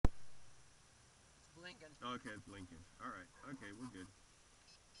blinking. Okay, it's blinking. Alright, okay, we're good.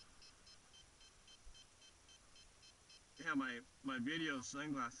 Yeah, my video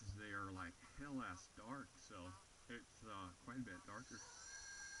sunglasses, they are like hell-ass dark, so it's quite a bit darker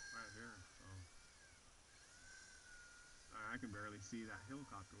right here. So I can barely see that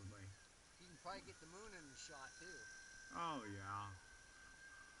helicopter with my... You can probably get the moon in the shot too. Oh, yeah.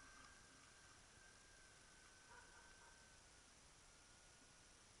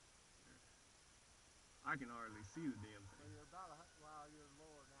 I can hardly see the damn So thing. you're about well, you're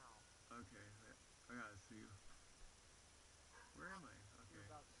lower now. Okay, I gotta see. Where am I? You're Okay.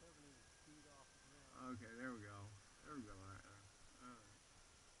 about 70 feet off the ground. Okay, there we go. There we go, right there. Alright.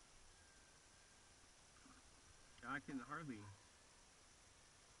 I can hardly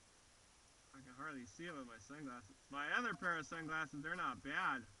see it with my sunglasses. My other pair of sunglasses, they're not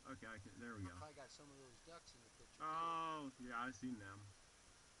bad. Okay, there we go. Probably got some of those ducks in the picture too. Oh, yeah, I've seen them.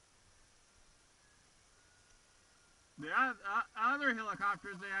 The other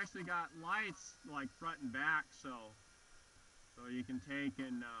helicopters, they actually got lights like front and back, so you can take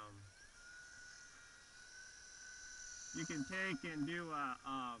and do a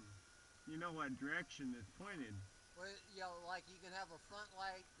you know what direction it's pointed. Well, you know, like you can have a front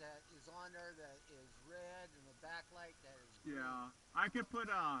light that is on there that is red and a back light that is green. Yeah, I could put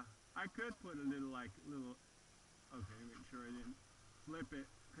a little okay, make sure I didn't flip it,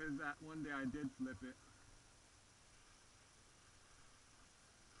 because that one day I did flip it.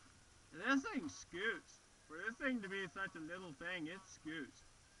 And this thing scoots. For this thing to be such a little thing, it scoots.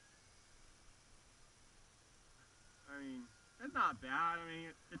 I mean, it's not bad. I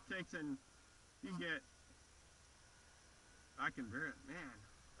mean, it takes in, you get, I can bear it. Man,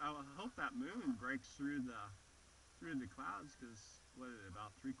 I hope that moon breaks through the clouds, because what is it,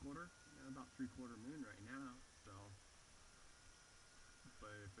 about three-quarter? Yeah, about three-quarter moon right now. So,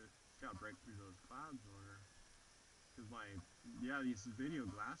 but if it's got to break through those clouds in order, because these video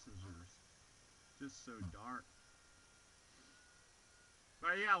glasses are just so dark.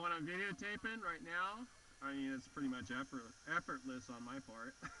 But yeah, when I'm videotaping right now, I mean, it's pretty much effortless on my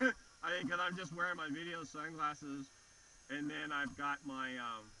part. I mean, because I'm just wearing my video sunglasses, and then I've got my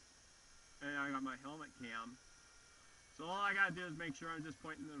helmet cam. So all I gotta do is make sure I'm just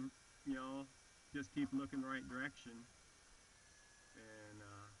pointing just keep looking the right direction. And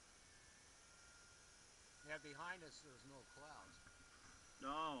Yeah, behind us there's no clouds.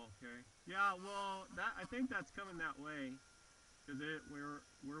 oh, okay. Yeah, well, I think that's coming that way, because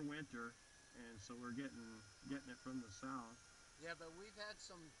we're winter, and so we're getting it from the south. Yeah, but we've had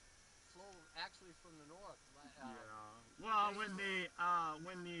some flow actually from the north. Yeah. Well, when the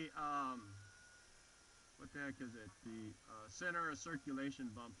what the heck is it? The center of circulation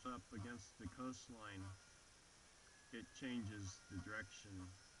bumps up against the coastline. It changes the direction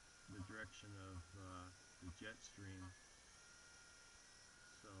of the jet stream.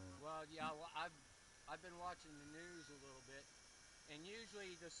 So. Well, yeah, well, I've been watching the news a little bit, and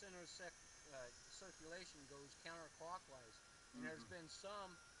usually the center of circulation goes counterclockwise, and there's been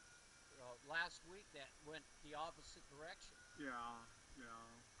some last week that went the opposite direction. Yeah, yeah.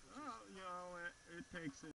 Well, it takes